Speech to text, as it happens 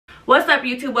What's up,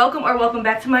 YouTube? Welcome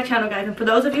back to my channel, guys. And for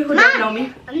those of you who don't know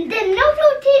me, the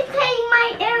noodle keep playing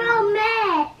my arrow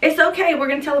mat. it's okay. We're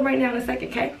gonna tell them right now in a second,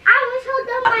 okay? I was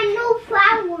holding my new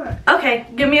flower. Okay,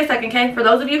 give me a second, okay? For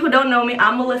those of you who don't know me,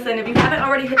 I'm Melissa, and if you haven't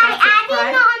already hit that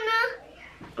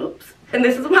subscribe, oops. And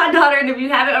this is my daughter, and if you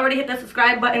haven't already hit the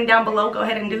subscribe button down below, go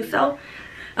ahead and do so.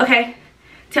 Okay,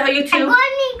 tell YouTube. I'm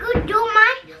going to do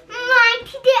my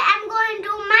today. I'm going to do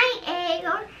my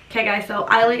hair. Okay, guys, so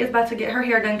Eiley is about to get her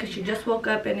hair done because she just woke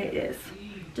up and it is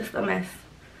just a mess.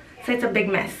 Say it's a big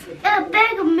mess. A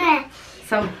big mess.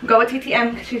 So go with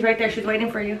TTM because she's right there. She's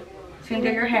waiting for you. She's gonna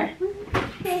do your hair.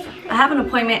 I have an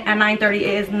appointment at 9:30. It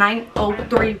is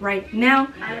 9:03 right now.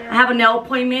 I have a nail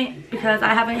appointment because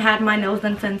I haven't had my nails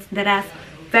done since deadass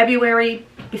February.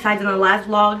 Besides in the last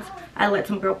vlogs, I let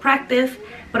some girl practice.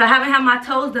 But I haven't had my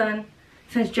toes done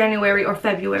since January or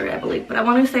February, I believe. But I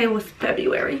want to say it was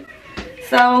February.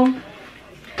 So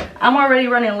I'm already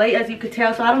running late, as you could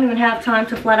tell, so I don't even have time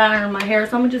to flat iron my hair,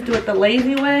 so I'm gonna just do it the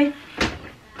lazy way.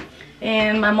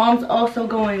 And my mom's also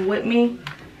going with me,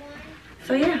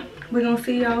 so yeah, we're gonna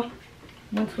see y'all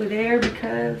once we're there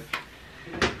because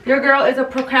your girl is a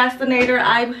procrastinator.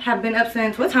 I have been up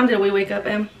since, what time did we wake up,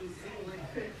 Em?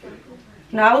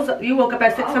 No, you woke up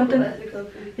at 6 something?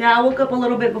 Yeah, I woke up a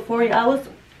little bit before you.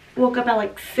 Woke up at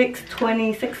like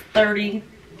 6:20, 6:30.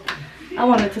 I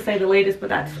wanted to say the latest, but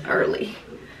that's early.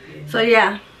 So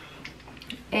yeah,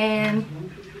 and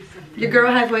your girl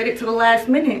has waited to the last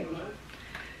minute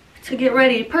to get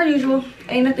ready. Per usual,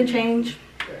 ain't nothing changed.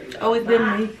 It's always been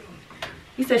me.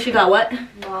 You said she got what?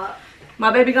 Mop.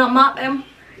 My baby got mop, Em?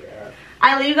 Yeah.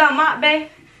 Eiley, you got mop, babe?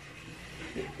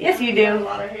 Yes, you do. A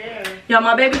lot of hair. Y'all,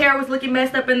 my baby hair was looking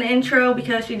messed up in the intro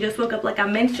because she just woke up like I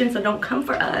mentioned, so don't come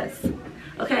for us.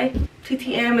 Okay?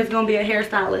 TTM is gonna be a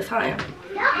hairstylist, huh?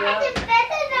 Yeah.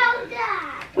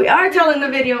 We are telling the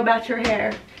video about your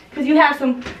hair because you have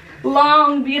some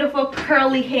long, beautiful,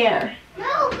 curly hair.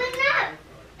 No, but not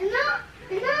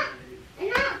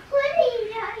pretty.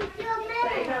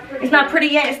 It's not pretty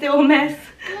yet. It's still a mess.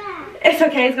 Yeah. It's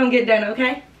okay. It's gonna get done.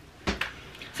 Okay.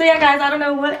 So yeah, guys, I don't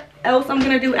know what else I'm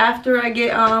gonna do after I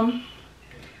get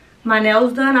my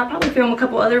nails done. I'll probably film a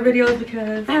couple other videos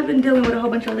because I have been dealing with a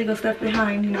whole bunch of legal stuff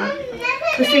behind, you know,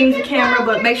 the scenes, the camera.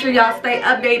 But make sure y'all stay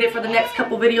updated for the next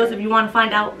couple videos if you want to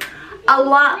find out a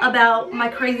lot about my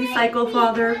crazy psycho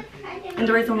father and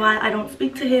the reason why I don't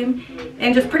speak to him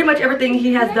and just pretty much everything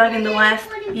he has done in the last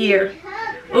year.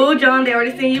 Oh, John, they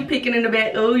already seen you peeking in the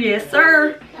bed. Oh, yes,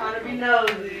 sir. Trying to be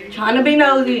nosy. Trying to be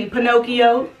nosy,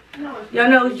 Pinocchio. Your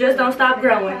nose just don't stop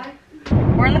growing.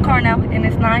 We're in the car now, and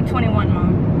it's 9:21,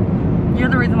 Mom. You're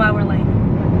the reason why we're late.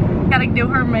 Gotta do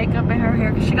her makeup and her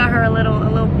hair because she got her a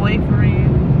little boyfriend.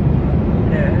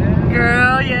 Yeah.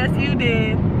 Girl, yes you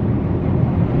did.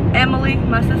 Emily,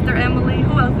 my sister Emily.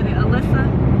 Who else did it? Alyssa.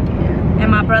 Yeah.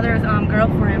 And my brother's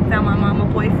girlfriend found my mama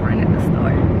boyfriend at the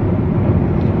store.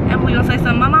 Emily gonna say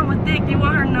something. My mama's thick. You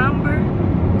want her number?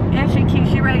 And she cute.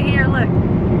 She right here. Look.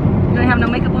 You don't have no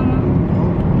makeup on,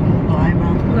 Mom? Oh, I'm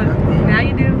Look. Now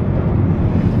you do.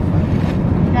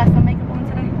 You got some makeup on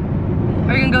today?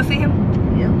 Are you gonna go see him?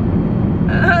 Yeah.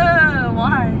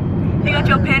 Why? He got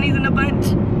your panties in a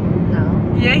bunch? No.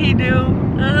 Yeah, he do.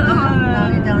 No,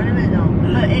 he don't even know.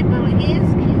 But he is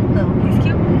cute though. He's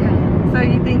cute? Yeah. So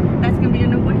you think that's gonna be your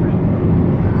new boyfriend?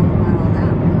 I don't know about all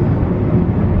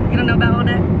that. You don't know about all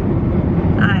that?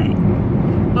 Alright.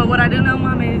 But what I do know,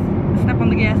 Mom, is step on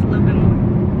the gas a little bit more.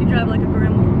 You drive like a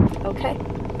grandma. Okay.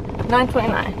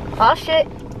 9:29. Oh shit.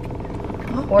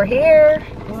 We're here.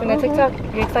 You seen that TikTok?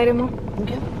 You excited, Mom?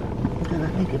 Okay.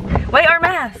 Wait, our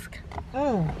mask.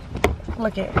 Oh.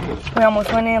 Look it. We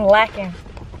almost went in lacking.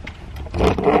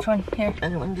 Which one? Here.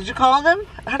 Did you call them?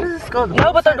 How does this go?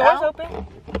 No, but the door's open.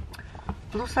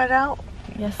 Blue side out?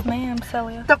 Yes, ma'am,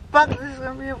 Celia. The fuck? This is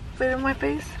gonna be a fit in my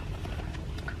face?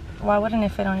 Why wouldn't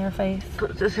it fit on your face?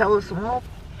 Just hella small.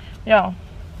 Yo.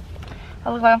 I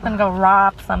look like I'm gonna go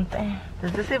rob something.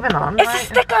 Is this even on? It's right? a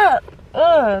stick up!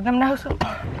 Ugh, them nose.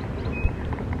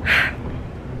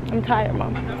 I'm tired,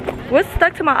 Mom. What's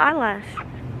stuck to my eyelash?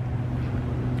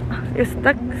 It's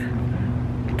stuck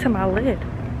to my lid.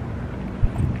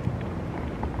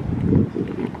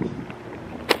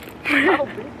 Oh,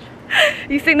 bitch.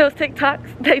 You seen those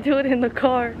TikToks? They do it in the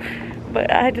car.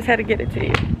 But I just had to get it to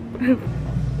you.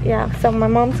 Yeah, so my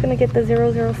mom's gonna get the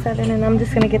 007 and I'm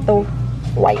just gonna get the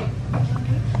white.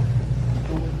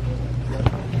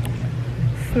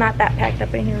 It's not that packed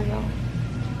up in here, y'all.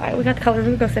 Alright, we got the colors.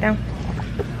 We go sit down.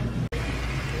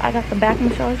 I got the back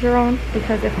massager on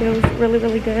because it feels really,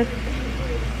 really good.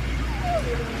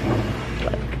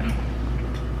 Look.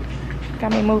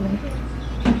 Got me moving.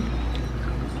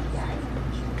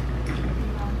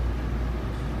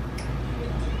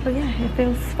 But yeah, it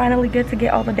feels finally good to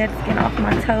get all the dead skin off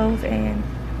my toes. And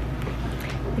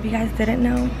if you guys didn't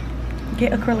know,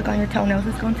 get acrylic on your toenails.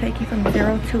 It's gonna take you from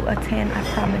 0 to a 10, I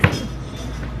promise you.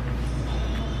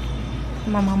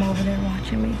 My mama over there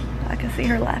watching me. I can see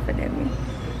her laughing at me.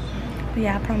 But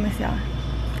yeah, I promise y'all,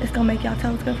 it's gonna make y'all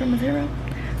toes go from a 0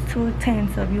 to a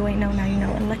 10. So if you ain't know, now you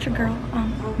know. And let your girl,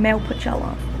 Mel, put y'all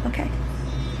on, okay?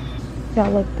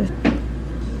 Y'all look,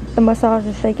 the massage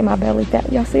is shaking my belly.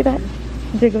 Y'all see that?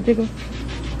 Jiggle, jiggle.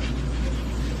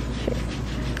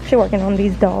 She working on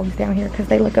these dogs down here because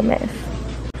they look a mess.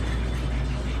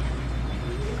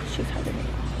 She's hurting me.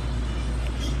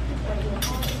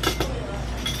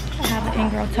 I have an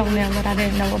ingrown toenail that I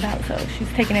didn't know about, so she's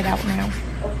taking it out now.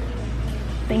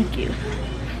 Thank you.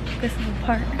 This is the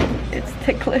part. It's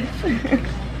ticklish.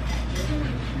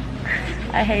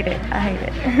 I hate it. I hate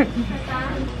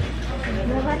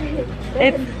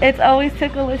it. It's always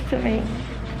ticklish to me.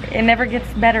 It never gets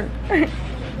better.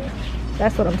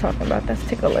 That's what I'm talking about. That's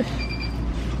ticklish.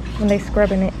 When they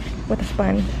scrubbing it with a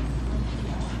sponge.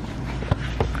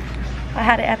 I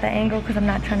had it at the angle because I'm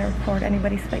not trying to record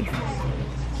anybody's face.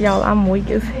 Y'all, I'm weak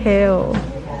as hell.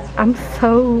 I'm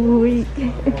so weak.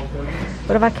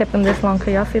 What if I kept them this long?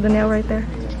 Could y'all see the nail right there?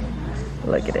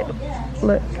 Look at it.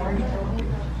 Look. I'm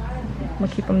gonna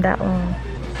keep them that long.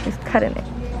 Just cutting it.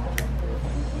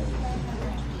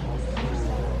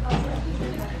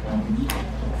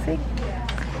 See?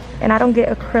 And I don't get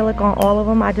acrylic on all of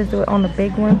them. I just do it on the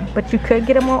big one. But you could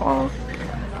get them on all.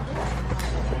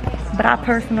 But I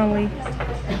personally...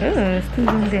 Ooh, it's too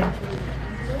zoomed in.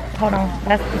 Hold on.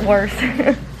 That's worse.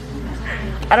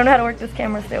 I don't know how to work this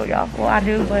camera still, y'all. Well, I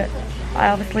do, but I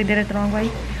obviously did it the wrong way.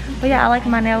 But yeah, I like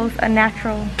my nails a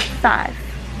natural size.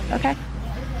 Okay?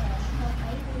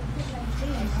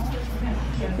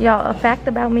 Y'all, a fact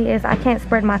about me is I can't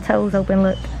spread my toes open.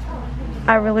 Look.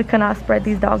 I really cannot spread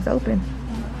these dogs open.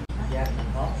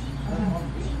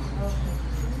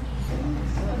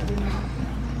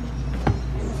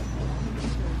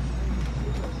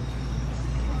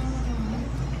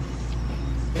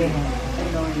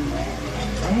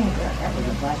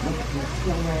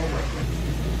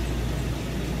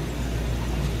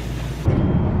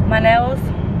 My nails,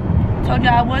 told you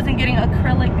I wasn't getting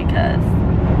acrylic because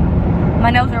my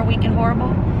nails are weak and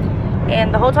horrible.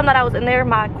 And the whole time that I was in there,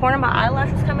 my corner of my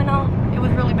eyelash was coming off. It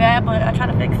was really bad, but I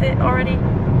tried to fix it already.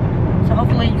 So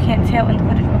hopefully you can't tell in the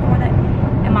footage before that.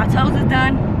 And my toes is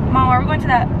done. Mom, are we going to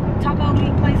that taco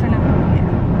meat place or no? Yeah.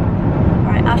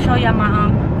 Alright, I'll show y'all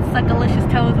my suckalicious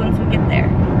toes once we get there.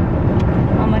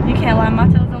 Mama, you can't lie, my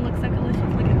toes don't look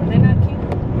suckalicious. Look at them, they're not cute.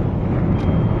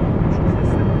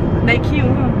 They cute,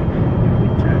 huh?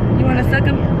 You want to suck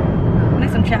them? I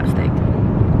need some chapstick.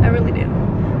 I really do.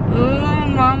 Ooh,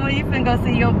 mama, you finna go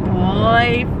see your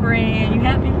boyfriend. You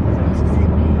happy?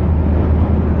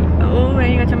 Oh,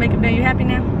 and you got your makeup done. You happy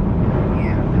now?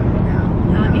 Yeah.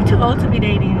 No, you too old to be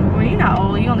dating. Well, you're not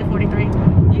old. You're only 43.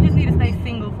 You just need to stay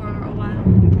single for a while.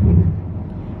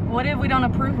 What if we don't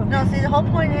approve of it? No, see, the whole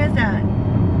point is that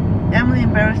Emily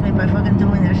embarrassed me by fucking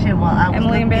doing that shit while I was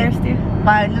Emily embarrassed you?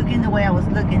 By looking the way I was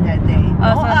looking that day.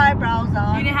 Oh, No so eyebrows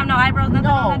on. You didn't have no eyebrows, nothing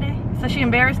on that day? So she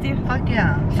embarrassed you? Fuck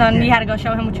yeah. So you had to go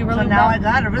show him what you really So now about? I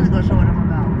gotta really go show what I'm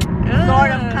about.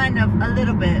 Sort of, kind of, a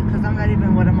little bit. Because I'm not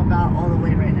even what I'm about all the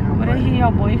way right now. What is he,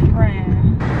 your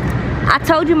boyfriend? I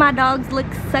told you my dogs look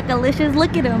suckalicious.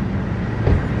 Look at them.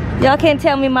 Y'all can't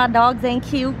tell me my dogs ain't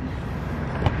cute.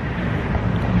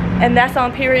 And that's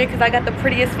on period because I got the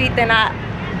prettiest feet than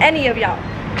any of y'all.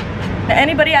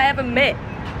 Anybody I ever met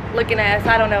looking ass.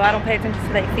 I don't know. I don't pay attention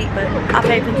to their feet, but I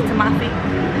pay attention to my feet.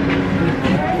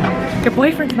 Your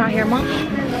boyfriend's not here, Mom.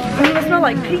 It even smell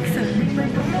like pizza.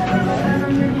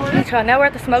 So now we're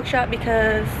at the smoke shop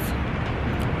because...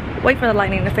 Wait for the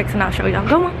lightning to fix and I'll show y'all.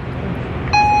 Go on.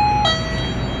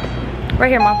 Right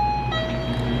here, Mom.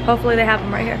 Hopefully they have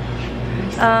them right here.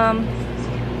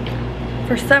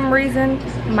 For some reason,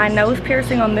 my nose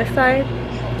piercing on this side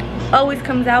always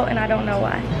comes out and I don't know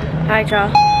why. Alright,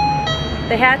 y'all.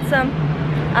 They had some.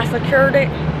 I secured it.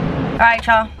 Alright,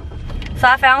 y'all. So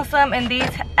I found some and these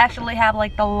actually have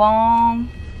like the long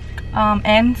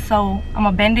end. So I'm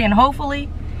gonna bend it and hopefully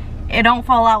it don't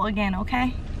fall out again,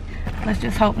 okay? Let's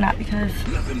just hope not because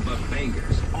nothing but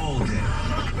bangers all day.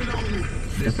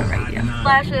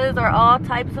 Lashes are all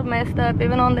types of messed up,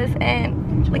 even on this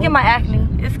end. Look at my acne.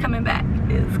 It's coming back.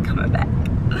 It's coming back.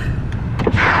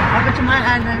 I bet you my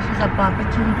eyelashes are popping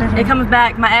too. It comes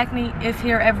back. My acne is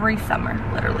here every summer,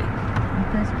 literally.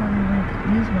 That's probably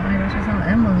like use my eyelashes on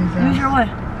Emily's. Use your what?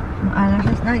 My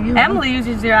eyelashes, not you. Emily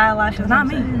uses your eyelashes, not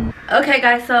me. Okay,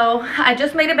 guys, so I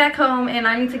just made it back home and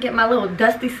I need to get my little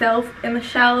dusty self in the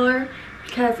shower.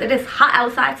 because it is hot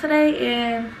outside today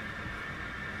and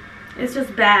it's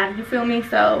just bad, you feel me?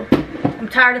 So I'm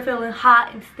tired of feeling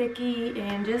hot and sticky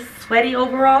and just sweaty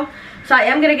overall. So I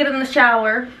am gonna get in the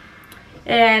shower.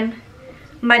 And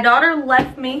my daughter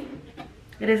left me.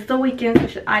 It is the weekend,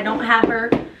 so I don't have her.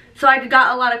 So I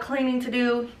got a lot of cleaning to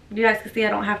do. You guys can see I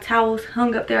don't have towels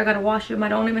hung up there. I gotta wash them. I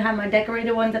don't even have my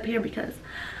decorated ones up here because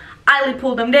Eiley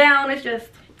pulled them down. It's just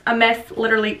a mess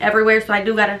literally everywhere. So I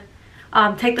do gotta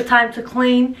take the time to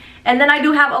clean. And then I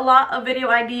do have a lot of video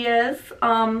ideas.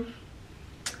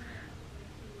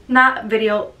 Not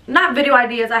video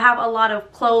ideas. I have a lot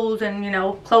of clothes and, you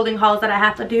know, clothing hauls that I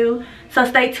have to do. So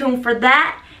stay tuned for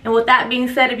that. And with that being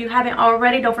said, if you haven't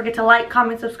already, don't forget to like,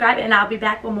 comment, subscribe, and I'll be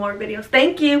back with more videos.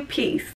 Thank you. Peace.